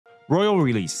Royal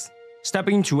Release.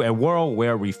 Stepping into a world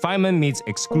where refinement meets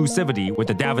exclusivity with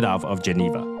the Davidoff of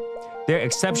Geneva. Their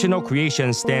exceptional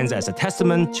creation stands as a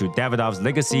testament to Davidoff's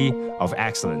legacy of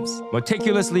excellence,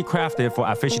 meticulously crafted for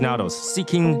aficionados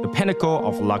seeking the pinnacle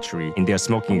of luxury in their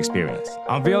smoking experience.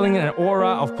 Unveiling an aura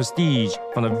of prestige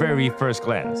from the very first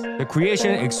glance, the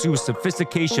creation exudes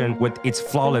sophistication with its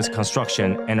flawless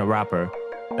construction and a wrapper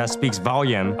that speaks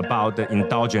volume about the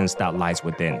indulgence that lies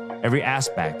within. Every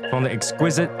aspect, from the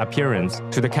exquisite appearance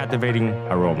to the captivating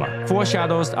aroma,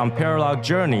 foreshadows the unparalleled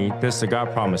journey this cigar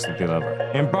promised to deliver.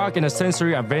 Embark in a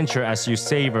sensory adventure as you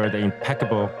savor the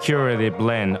impeccable, curated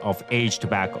blend of aged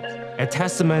tobaccos, a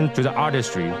testament to the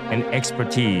artistry and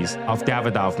expertise of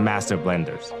Davidoff master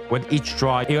blenders. With each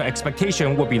draw, your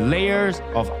expectation will be layers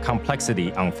of complexity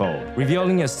unfold,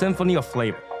 revealing a symphony of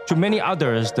flavor. To many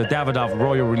others, the Davidoff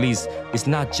Royal Release is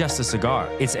not just a cigar,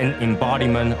 it's an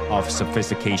embodiment of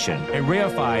sophistication, a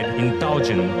rarefied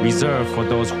indulgence reserved for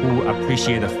those who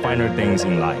appreciate the finer things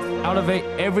in life. Elevate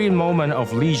every moment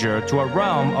of leisure to a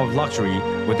realm of luxury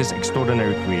with this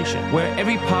extraordinary creation, where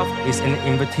every puff is an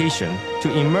invitation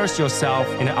to immerse yourself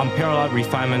in an unparalleled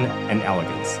refinement and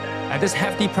elegance. At this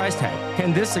hefty price tag,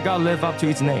 can this cigar live up to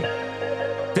its name?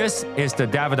 This is the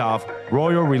Davidoff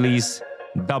Royal Release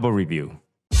Double Review.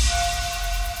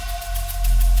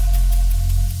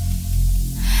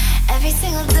 Every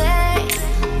single day,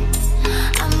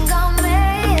 I'm gonna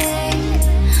make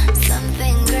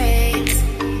something great.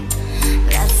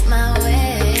 That's my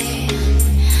way.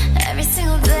 Every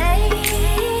single day,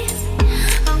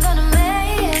 I'm gonna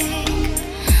make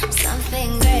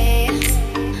something great.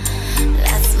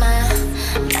 That's my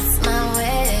way.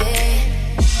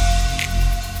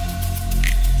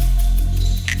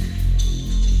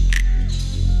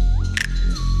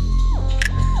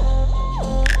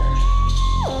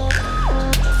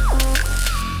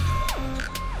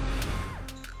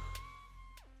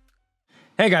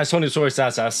 Hey guys, Tony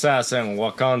Soysauceassassin.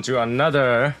 Welcome to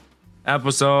another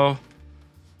episode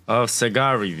of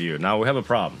Cigar Review. Now we have a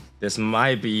problem. This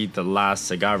might be the last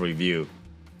cigar review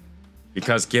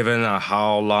because given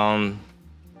how long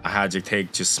I had to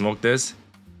take to smoke this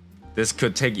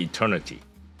could take eternity.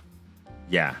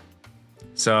 Yeah.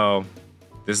 So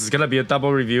this is gonna be a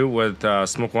double review with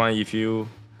smoke one if you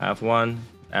have one,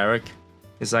 Eric.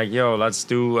 It's like, yo, let's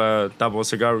do a double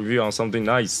cigar review on something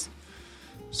nice.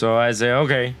 So I say,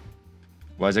 okay,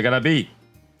 what's it gonna be?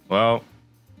 Well,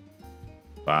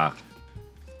 fuck.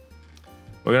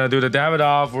 We're gonna do the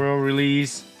Davidoff Royal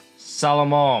Release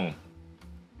Salomones.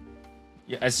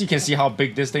 Yeah, as you can see how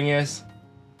big this thing is,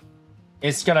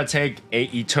 it's gonna take an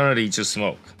eternity to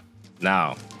smoke.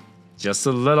 Now, just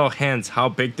a little hint how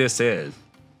big this is.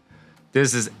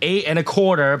 This is 8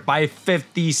 1/4 by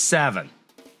 57.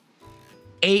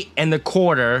 8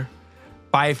 1/4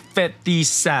 by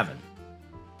 57.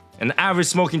 And the average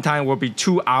smoking time will be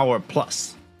 2 hours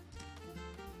plus.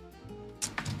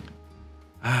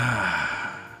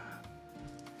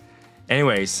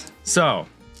 Anyways, so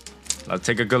let's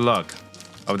take a good look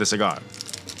of the cigar.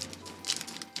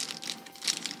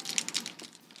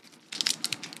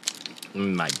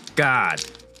 My God.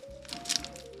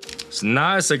 It's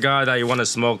not a cigar that you want to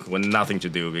smoke with nothing to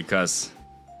do because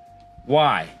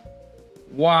why?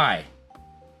 Why?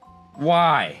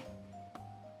 Why?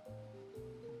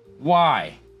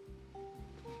 Why?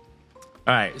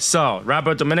 Alright, so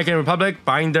wrapper Dominican Republic,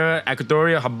 binder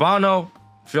Ecuadorian Habano,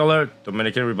 filler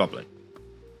Dominican Republic.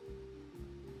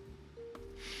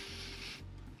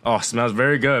 Oh, smells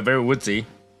very good, very woodsy.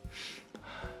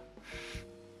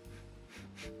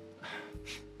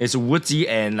 It's woodsy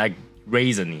and like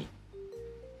raisiny.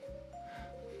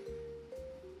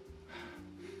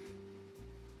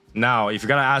 Now, if you're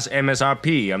gonna ask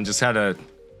MSRP, I'm just had a.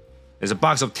 It's a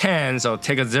box of 10, so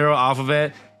take a 0 off of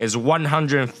it. It's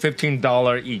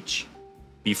 $115 each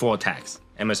before tax.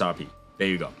 MSRP. There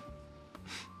you go.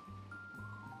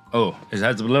 Oh, it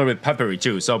has a little bit peppery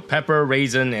too. So pepper,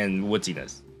 raisin, and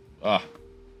woodiness.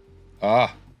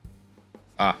 Alright,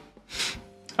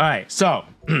 so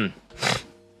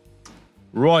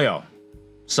Royal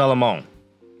Salomones.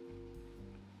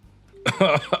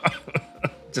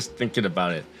 Just thinking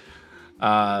about it.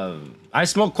 I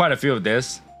smoke quite a few of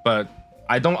this, but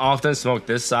I don't often smoke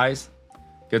this size,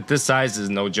 because this size is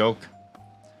no joke.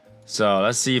 So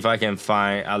let's see if I can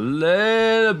find a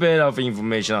little bit of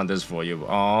information on this for you.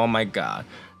 Oh my God.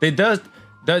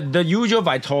 The usual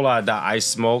Vitola that I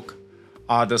smoke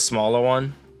are the smaller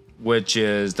one, which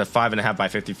is the 5.5 by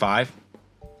 55.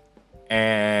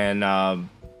 And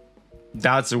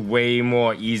that's way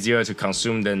more easier to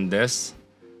consume than this.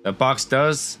 The box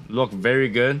does look very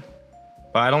good,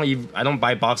 but I don't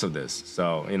buy box of this.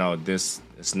 So, you know, this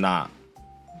It's not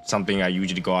something I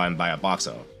usually go out and buy a box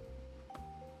of.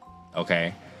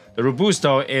 Okay, the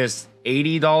Robusto is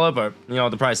 $80, but you know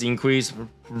the price increased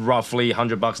roughly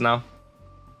 $100 now.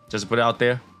 Just to put it out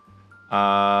there.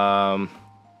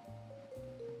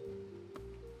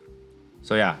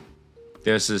 So yeah,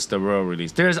 this is the Royal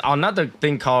release. There's another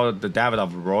thing called the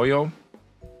Davidoff Royal,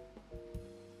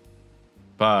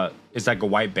 but it's like a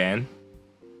white band.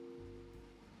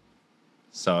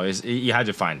 So you had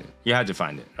to find it. You had to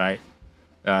find it, right?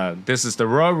 This is the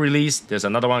Royal release. There's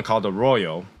another one called the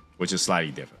Royal, which is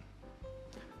slightly different.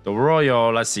 The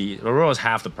Royal, let's see. The Royal is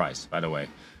half the price, by the way.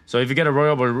 So if you get a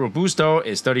Royal Robusto,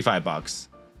 it's $35,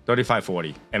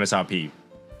 $35.40 MSRP.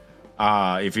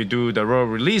 If you do the Royal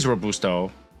release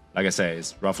Robusto, like I said,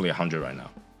 it's roughly $100 right now.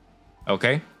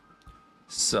 Okay,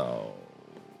 so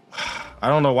I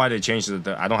don't know why they changed it.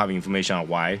 I don't have information on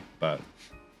why, but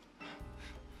it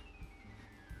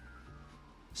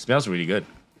smells really good.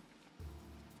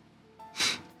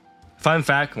 Fun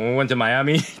fact: when we went to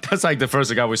Miami, that's like the first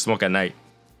cigar we smoked at night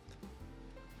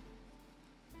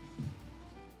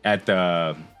at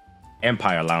the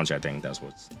Empire Lounge. I think that's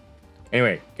what's.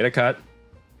 Anyway, get a cut.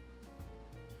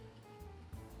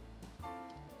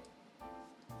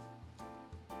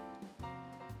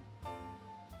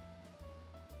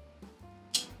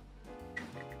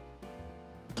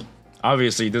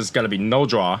 Obviously, this is gonna be no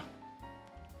draw.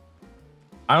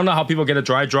 I don't know how people get a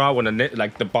dry draw when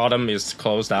the bottom is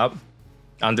closed up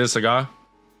on this cigar,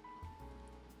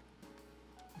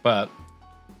 but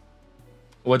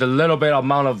with a little bit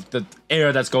amount of the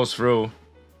air that goes through.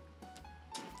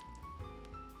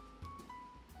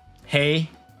 Hay,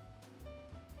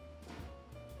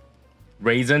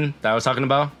 raisin that I was talking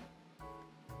about,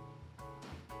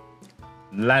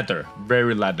 leather,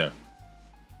 very leather.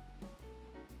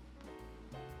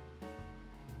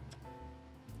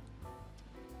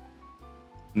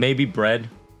 Maybe bread.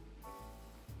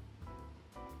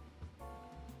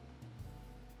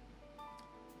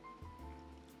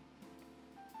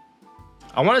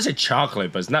 I want to say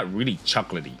chocolate, but it's not really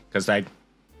chocolatey because like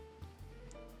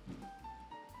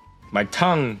my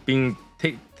tongue being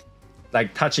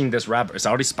like touching this wrapper is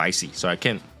already spicy, so I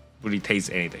can't really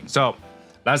taste anything. So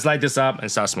let's light this up and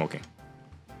start smoking.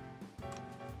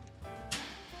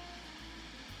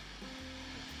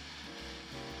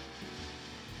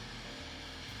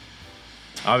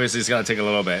 Obviously, it's gonna take a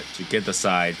little bit to get the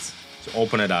sides, to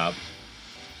open it up.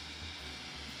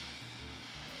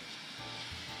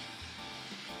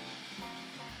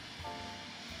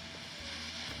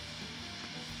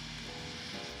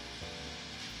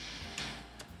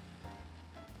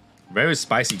 Very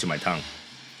spicy to my tongue.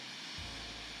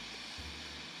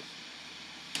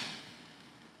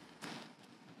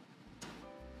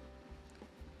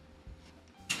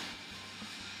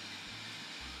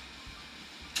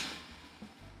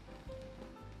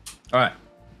 All right.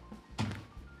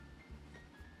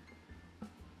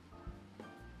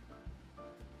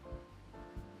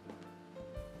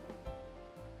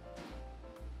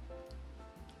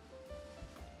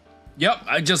 Yep,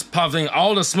 I just puffing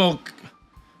all the smoke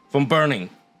from burning.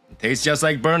 It tastes just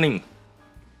like burning.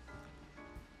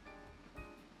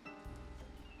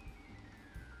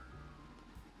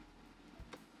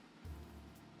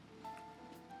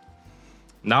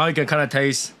 Now you can kind of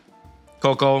taste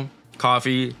cocoa,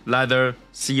 coffee, leather,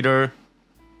 cedar.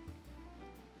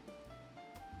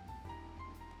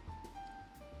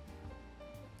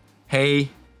 Hay,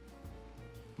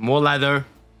 more leather.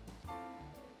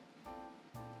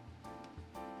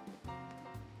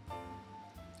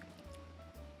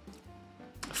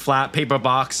 Flat paper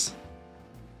box.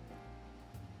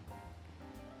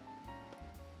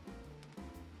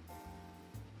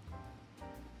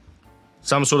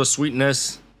 Some sort of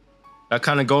sweetness that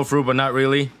kind of go through, but not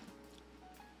really.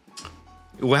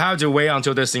 We'll have to wait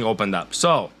until this thing opened up.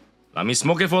 So let me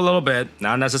smoke it for a little bit.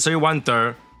 Not necessarily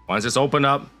 1/3. Once it's opened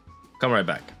up, come right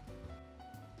back.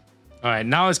 All right,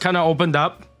 now it's kind of opened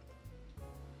up.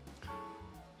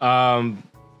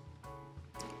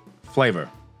 Flavor.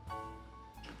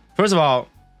 First of all,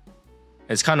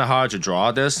 it's kind of hard to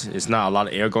draw this. It's not a lot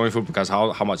of air going through because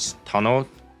how much tunnel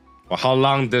or how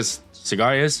long this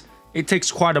cigar is. It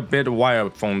takes quite a bit of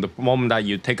while from the moment that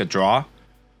you take a draw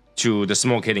to the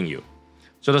smoke hitting you.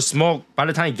 So the smoke, by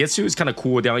the time it gets you, it's kind of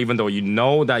cool down, even though you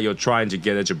know that you're trying to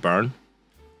get it to burn.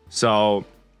 So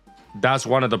that's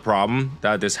one of the problems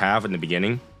that this have in the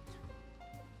beginning.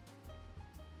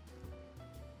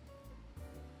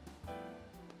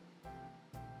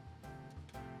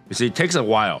 You see, it takes a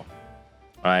while,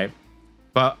 right?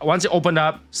 But once you open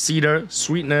up, cedar,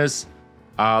 sweetness,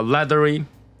 leathery,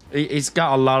 it's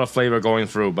got a lot of flavor going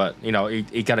through, but you know,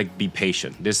 it gotta be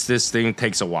patient. This thing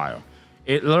takes a while.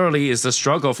 It literally is a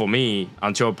struggle for me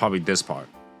until probably this part.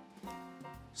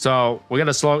 So we're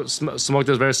gonna smoke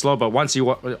this very slow, but once it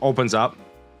opens up,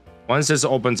 once this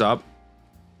opens up,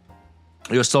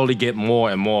 you'll slowly get more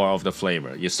and more of the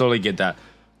flavor. You slowly get that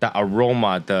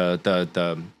aroma,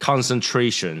 the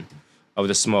concentration of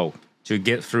the smoke to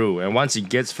get through. And once it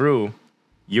gets through,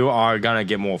 you are gonna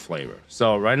get more flavor.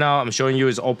 So right now I'm showing you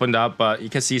it's opened up, but you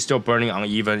can see it's still burning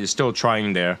uneven. It's still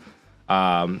trying there.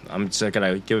 I'm just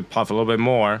gonna give it puff a little bit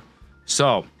more.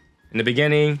 So in the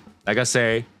beginning, like I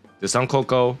say, there's some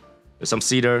cocoa, there's some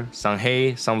cedar, some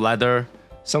hay, some leather,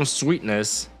 some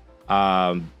sweetness,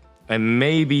 and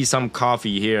maybe some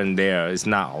coffee here and there. It's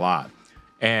not a lot.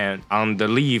 And on the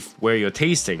leaf where you're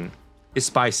tasting, it's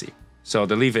spicy. So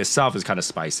the leaf itself is kind of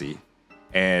spicy.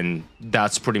 And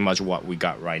that's pretty much what we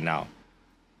got right now.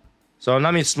 So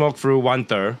let me smoke through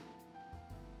 1/3,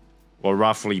 or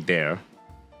roughly there.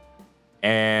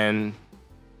 And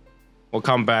we'll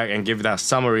come back and give that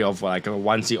summary of like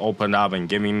once it opened up and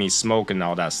giving me smoke and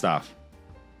all that stuff.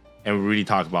 And really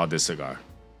talk about this cigar.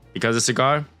 Because the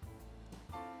cigar,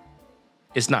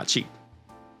 it's not cheap.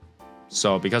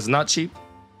 So because it's not cheap,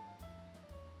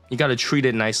 you gotta treat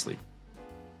it nicely.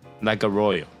 Like a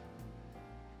royal.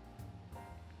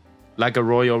 Like a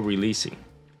royal releasing.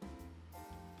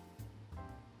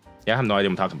 Yeah, I have no idea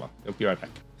what I'm talking about. I'll be right back.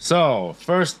 So,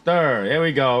 first third, here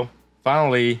we go.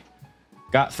 Finally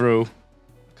got through.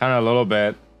 Kind of a little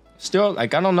bit. Still,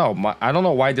 like, I don't know. I don't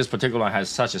know why this particular one has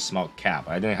such a small cap.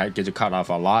 I didn't get to cut off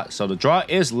a lot. So the draw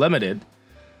is limited.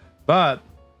 But,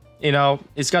 you know,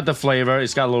 it's got the flavor.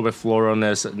 It's got a little bit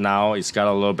floralness now. It's got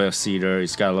a little bit of cedar.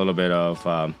 It's got a little bit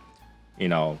of, you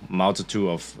know, multitude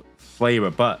of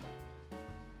flavor. But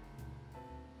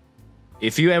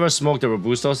if you ever smoke the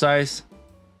Robusto size,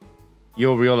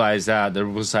 you'll realize that the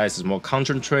Robusto size is more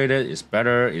concentrated, it's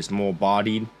better, it's more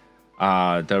bodied.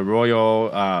 The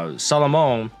Royal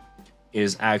Salomon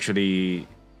is actually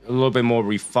a little bit more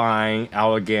refined,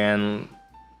 elegant,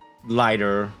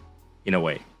 lighter in a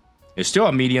way. It's still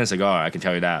a medium cigar, I can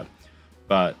tell you that.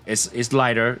 But it's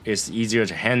lighter, it's easier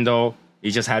to handle.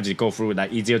 You just have to go through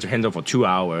that, easier to handle for 2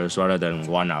 hours rather than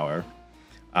 1 hour.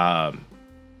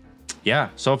 Yeah,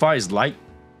 so far it's light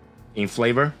in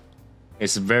flavor.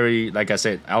 It's very, like I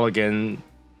said, elegant,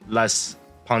 less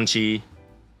punchy,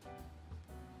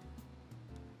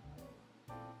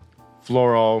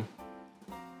 floral,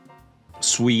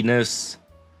 sweetness,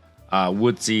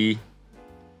 woodsy,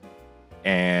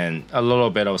 and a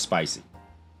little bit of spicy.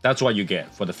 That's what you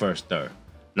get for the first third.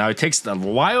 Now it takes a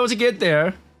while to get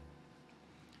there.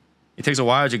 It takes a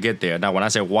while to get there. Now when I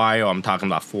say while, I'm talking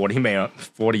about 40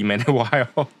 minute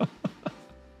while.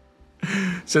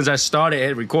 Since I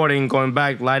started recording, going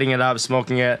back, lighting it up,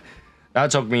 smoking it,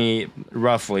 that took me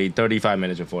roughly 35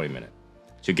 minutes or 40 minutes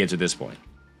to get to this point.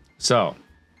 So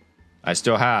I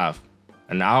still have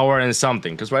an hour and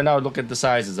something, because right now look at the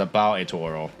size, it's about a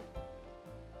Toro.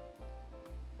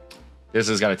 This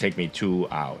is gonna take me 2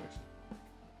 hours.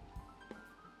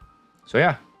 So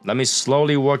yeah, let me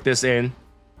slowly work this in,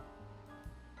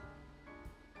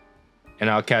 and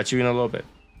I'll catch you in a little bit.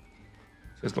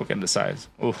 Just look at the size.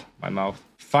 Ooh, my mouth.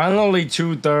 Finally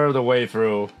 2/3 of the way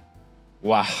through.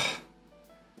 Wow.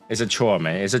 It's a chore,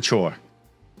 man. It's a chore.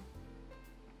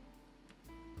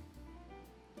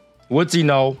 Woodsy,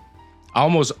 no.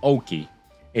 Almost oaky.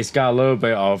 It's got a little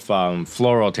bit of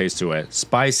floral taste to it.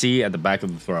 Spicy at the back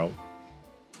of the throat.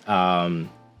 And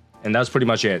that's pretty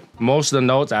much it. Most of the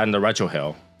notes are in the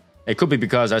retrohale. It could be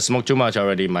because I smoked too much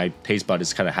already. My taste bud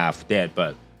is kind of half dead,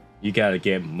 but you gotta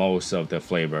get most of the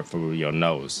flavor through your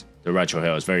nose. The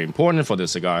retrohale is very important for the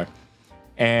cigar.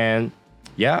 And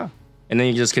yeah, and then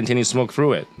you just continue to smoke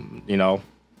through it. You know,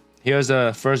 here's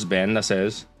the first band that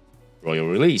says Royal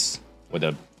Release with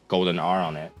a golden R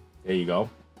on it. There you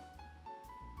go.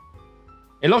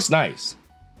 It looks nice.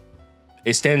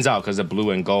 It stands out because the blue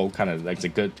and gold kind of like the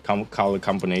good color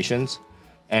combinations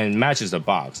and matches the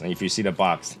box. And if you see the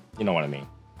box, you know what I mean.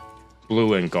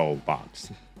 Blue and gold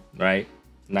box, right?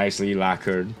 Nicely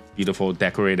lacquered, beautiful,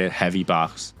 decorated, heavy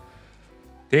box.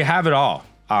 They have it all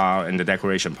in the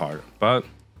decoration part. But,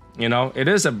 you know, it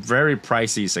is a very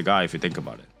pricey cigar if you think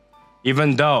about it.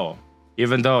 Even though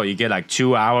you get like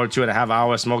 2.5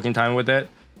 hours smoking time with it, it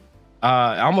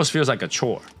almost feels like a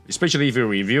chore. Especially if you're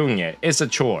reviewing it, it's a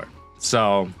chore.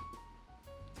 So,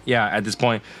 yeah, at this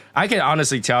point, I can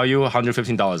honestly tell you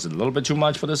 $115 is a little bit too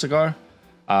much for the cigar.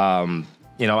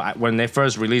 You know, when they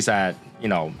first released at, you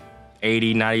know,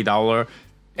 $80, $90,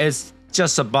 it's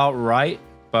just about right.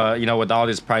 But, you know, with all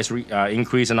this price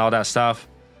increase and all that stuff,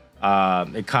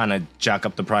 it kind of jack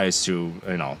up the price to,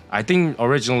 you know, I think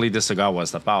originally this cigar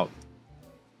was about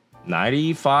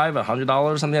 $95,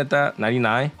 $100, something like that,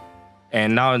 99.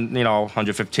 And now, you know,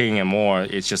 115 and more,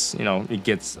 it's just, you know, it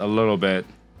gets a little bit,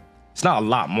 it's not a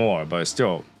lot more, but it's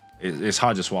still, it's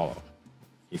hard to swallow,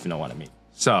 if you know what I mean.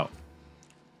 So,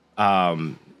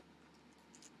 and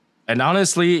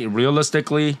honestly,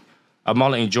 realistically,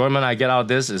 amount of enjoyment I get out of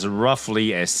this is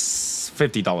roughly a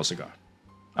 $50 cigar.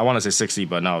 I want to say 60,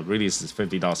 but no, really it's a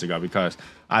 $50 cigar because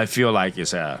I feel like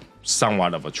it's a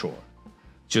somewhat of a chore.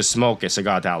 Just smoke a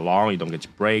cigar that long, you don't get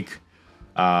your break.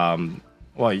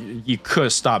 Well, you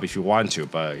could stop if you want to,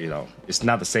 but you know, it's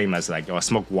not the same as like, oh, I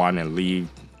smoke one and leave,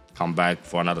 come back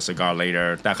for another cigar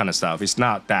later, that kind of stuff. It's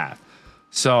not that.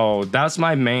 So that's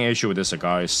my main issue with this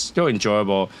cigar. It's still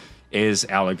enjoyable, is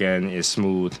elegant, is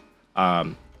smooth.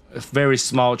 Very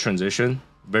small transition,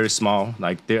 very small.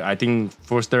 Like I think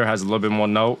first third has a little bit more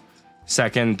note,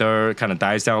 second third kind of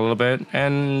dies down a little bit,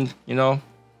 and you know,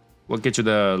 we'll get to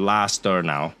the last third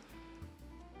now.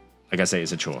 Like I say,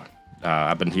 it's a chore.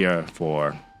 I've been here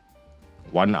for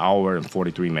 1 hour and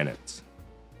 43 minutes.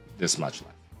 This much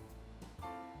left.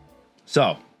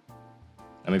 So,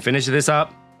 let me finish this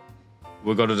up.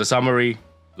 We'll go to the summary,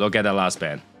 look at the last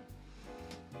band.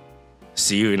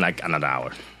 See you in like another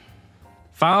hour.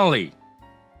 Finally,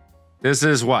 this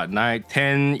is what, 9,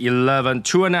 10, 11,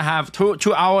 2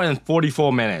 hours and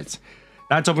 44 minutes.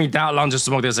 That took me that long to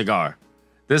smoke this cigar.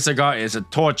 This cigar is a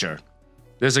torture.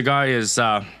 This cigar is,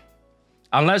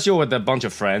 unless you're with a bunch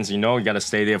of friends, you know, you gotta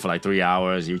stay there for like 3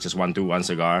 hours, you just want to do one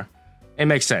cigar, it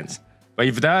makes sense. But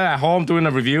if they're at home doing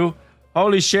a review,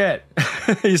 holy shit,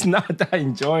 it's not that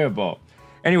enjoyable.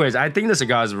 Anyways, I think the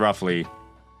cigar is roughly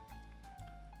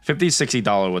 $50,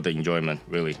 $60 worth of enjoyment,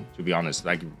 really, to be honest,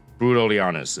 like brutally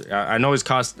honest. I know it's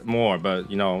cost more, but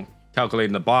you know,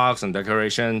 calculating the box and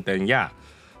decoration, then yeah.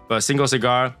 But a single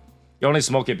cigar, you only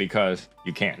smoke it because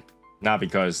you can, not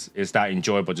because it's that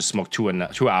enjoyable to smoke 2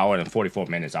 hours and 44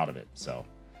 minutes out of it. So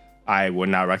I would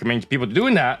not recommend people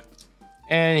doing that.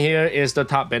 And here is the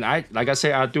top band. Like I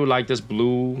say, I do like this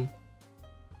blue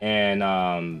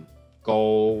and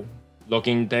gold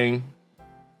looking thing.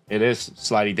 It is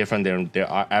slightly different than their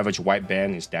average white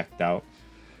band is decked out.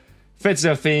 Fits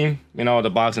their theme, you know, the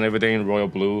box and everything, royal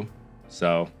blue.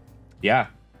 So yeah,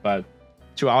 but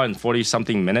 2 hours and 40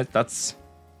 something minutes, that's,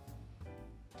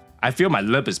 I feel my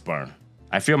lip is burned.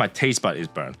 I feel my taste bud is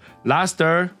burned. Last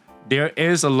third, there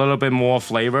is a little bit more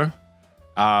flavor,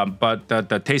 but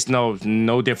the taste note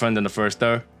no different than the first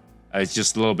third. It's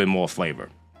just a little bit more flavor.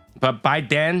 But by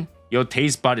then, your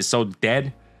taste bud is so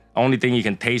dead, only thing you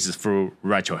can taste is through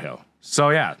retrohale. So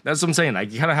yeah, that's what I'm saying.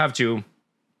 Like you kind of have to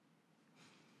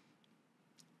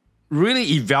really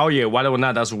evaluate whether or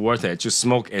not that's worth it to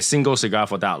smoke a single cigar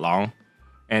for that long.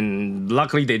 And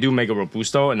luckily they do make a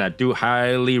Robusto, and I do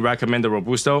highly recommend the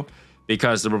Robusto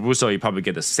because the Robusto you probably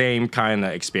get the same kind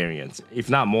of experience, if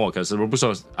not more, because the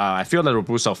Robusto, I feel the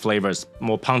Robusto flavor is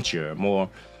more punchier,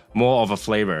 more of a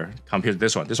flavor compared to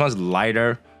this one. This one's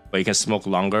lighter, but you can smoke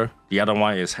longer. The other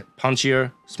one is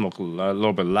punchier, smoke a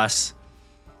little bit less.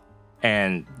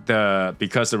 And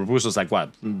because the Robusto is like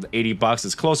what, $80,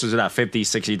 it's closer to that $50,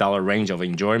 $60 range of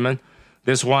enjoyment.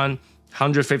 This one,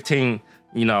 $115,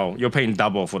 you know, you're paying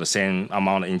double for the same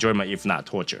amount of enjoyment, if not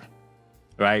torture,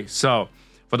 right? So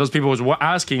for those people who were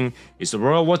asking, is the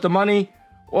Royal worth the money?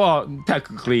 Well,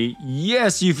 technically,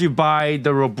 yes, if you buy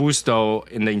the Robusto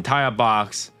in the entire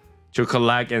box to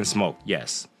collect and smoke,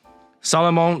 yes.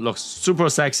 Salomon looks super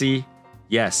sexy,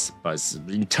 yes, but it's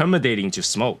intimidating to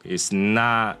smoke. It's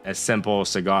not a simple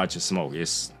cigar to smoke.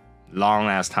 It's long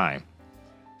ass time.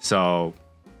 So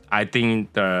I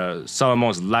think the Salomon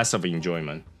is less of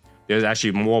enjoyment. There's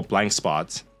actually more blank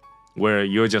spots where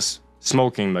you're just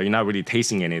smoking, but you're not really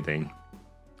tasting anything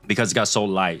because it got so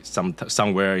light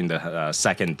somewhere in the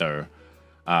second third,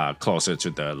 closer to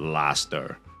the last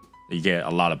third. You get a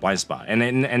lot of blind spot.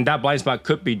 And that blind spot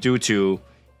could be due to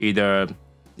either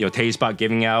your taste bud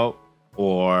giving out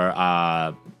or,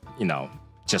 you know,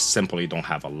 just simply don't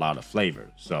have a lot of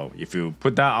flavor. So if you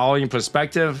put that all in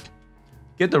perspective,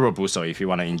 get the Robusto if you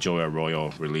want to enjoy a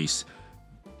royal release.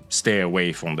 Stay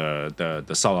away from the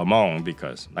Salomon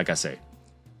because, like I say,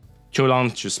 too long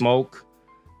to smoke,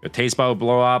 your taste bud will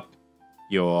blow up,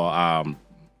 your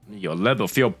lip will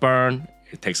feel burned.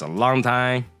 It takes a long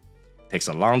time. It takes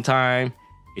a long time.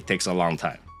 It takes a long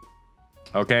time.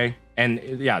 Okay, and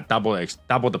yeah, double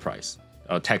the price,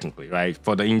 technically, right,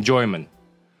 for the enjoyment.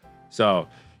 So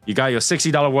you got your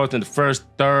 $60 worth in the first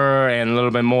third and a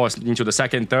little bit more into the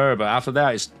second third, but after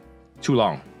that, it's too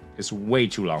long. It's way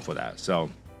too long for that. So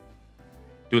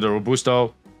do the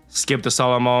Robusto, skip the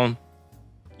Salomon.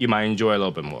 you might enjoy a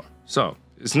little bit more. So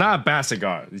it's not a bad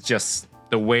cigar. It's just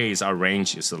the way it's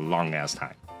arranged is a long ass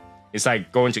time. It's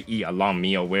like going to eat a long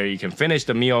meal where you can finish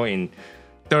the meal in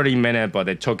 30 minutes, but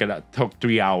it took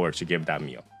 3 hours to give that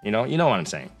meal. You know what I'm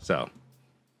saying? So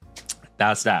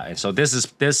that's that. And so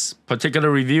this particular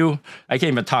review, I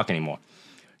can't even talk anymore.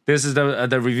 This is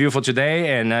the review for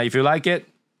today. And if you like it,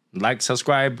 like,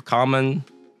 subscribe, comment,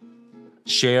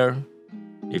 share.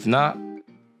 If not,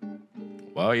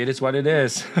 well, it is what it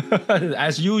is,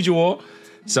 as usual.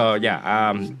 So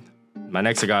yeah, my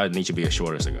next cigar needs to be a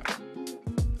shorter cigar.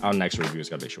 Our next review is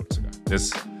gonna be a shorter cigar.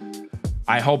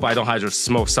 I hope I don't have to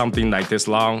smoke something like this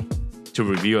long to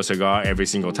review a cigar every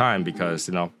single time because,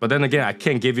 but then again, I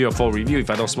can't give you a full review if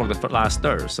I don't smoke the last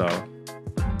third, so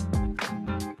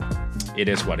it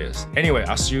is what it is. Anyway,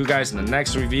 I'll see you guys in the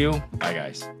next review. Bye,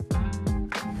 guys.